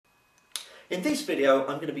In this video,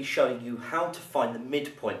 I'm going to be showing you how to find the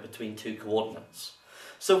midpoint between two coordinates.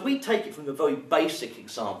 So we take it from a very basic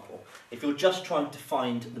example. If you're just trying to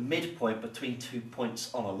find the midpoint between 2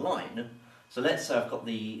 points on a line, so let's say I've got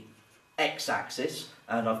the x-axis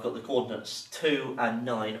and I've got the coordinates 2 and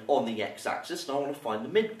 9 on the x-axis, and I want to find the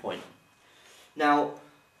midpoint. Now,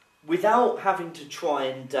 without having to try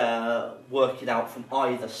and work it out from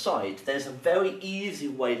either side, there's a very easy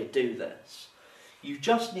way to do this. You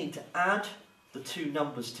just need to add the two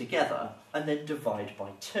numbers together and then divide by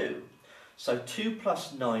 2. So 2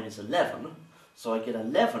 plus 9 is 11, so I get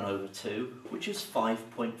 11 over 2, which is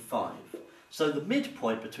 5.5. So the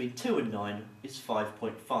midpoint between 2 and 9 is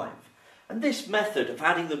 5.5. And this method of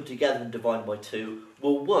adding them together and dividing by 2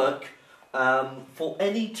 will work for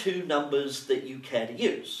any two numbers that you care to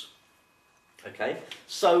use. Okay,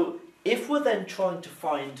 so if we're then trying to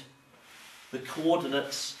find the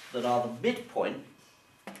coordinates that are the midpoint,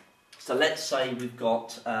 so let's say we've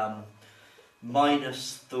got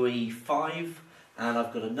minus 3, 5, and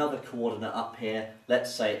I've got another coordinate up here,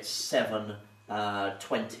 let's say it's 7,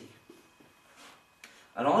 20.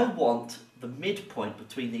 And I want the midpoint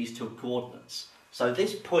between these two coordinates. So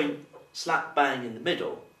this point slap bang in the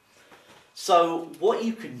middle. So what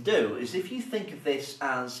you can do is, if you think of this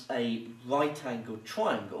as a right-angled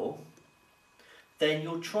triangle, then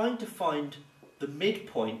you're trying to find the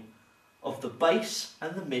midpoint of the base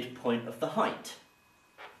and the midpoint of the height.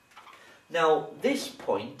 Now this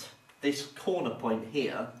point, this corner point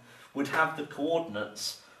here, would have the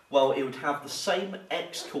coordinates, well, it would have the same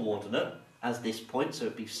x-coordinate as this point, so it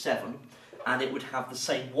would be 7, and it would have the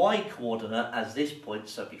same y-coordinate as this point,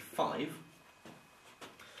 so it would be 5.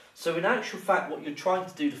 So in actual fact, what you're trying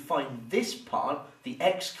to do to find this part, the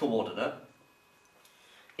x-coordinate,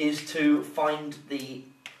 is to find the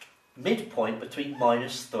midpoint between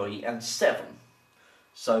minus 3 and 7.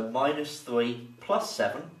 So minus 3 plus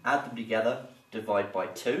 7, add them together, divide by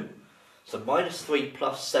 2. So minus 3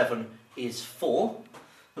 plus 7 is 4.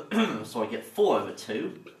 So I get 4 over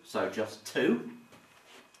 2, so just 2.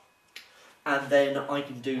 And then I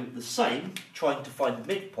can do the same, trying to find the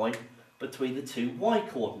midpoint between the two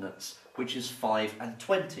y-coordinates, which is 5 and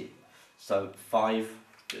 20. So 5,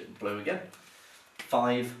 do it in blue again,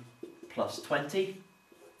 5 plus 20,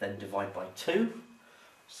 then divide by 2.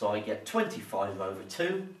 So I get 25 over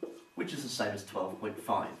 2, which is the same as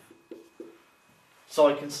 12.5. So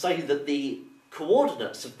I can say that the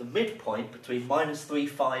coordinates of the midpoint between minus 3,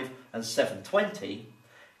 5 and 7, 20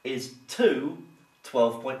 is 2,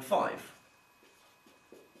 12.5.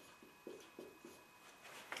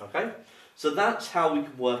 Okay? So that's how we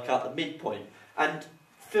can work out the midpoint. And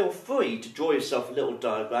feel free to draw yourself a little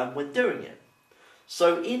diagram when doing it.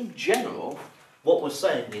 So in general, what we're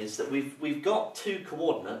saying is that we've got two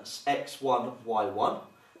coordinates, x1, y1,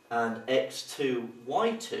 and x2,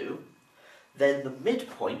 y2. Then the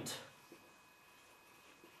midpoint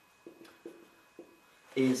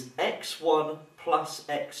is x1 plus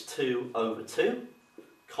x2 over 2,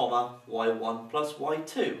 comma, y1 plus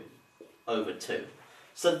y2 over 2.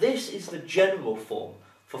 So this is the general form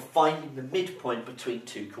for finding the midpoint between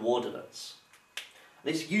two coordinates.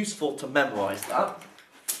 And it's useful to memorise that.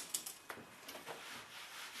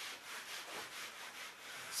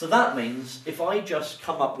 So that means if I just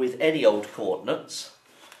come up with any old coordinates,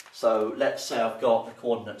 so let's say I've got the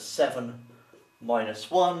coordinates 7, minus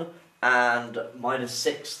 1, and minus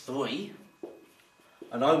 6, 3,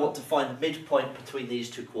 and I want to find the midpoint between these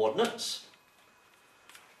two coordinates,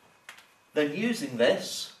 then using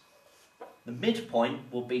this, the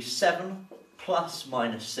midpoint will be 7 plus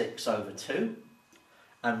minus 6 over 2,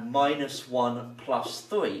 and minus 1 plus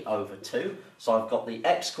 3 over 2. So I've got the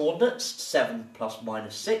x-coordinates, 7 plus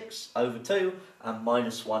minus 6 over 2, and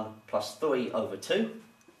minus 1 plus 3 over 2.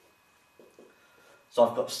 So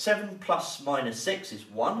I've got 7 plus minus 6 is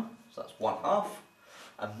 1, so that's 1/2,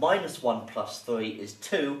 and minus 1 plus 3 is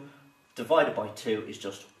 2, divided by 2 is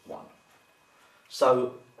just 1.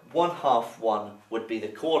 So 1/2, 1 would be the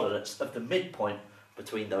coordinates of the midpoint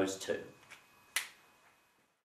between those two.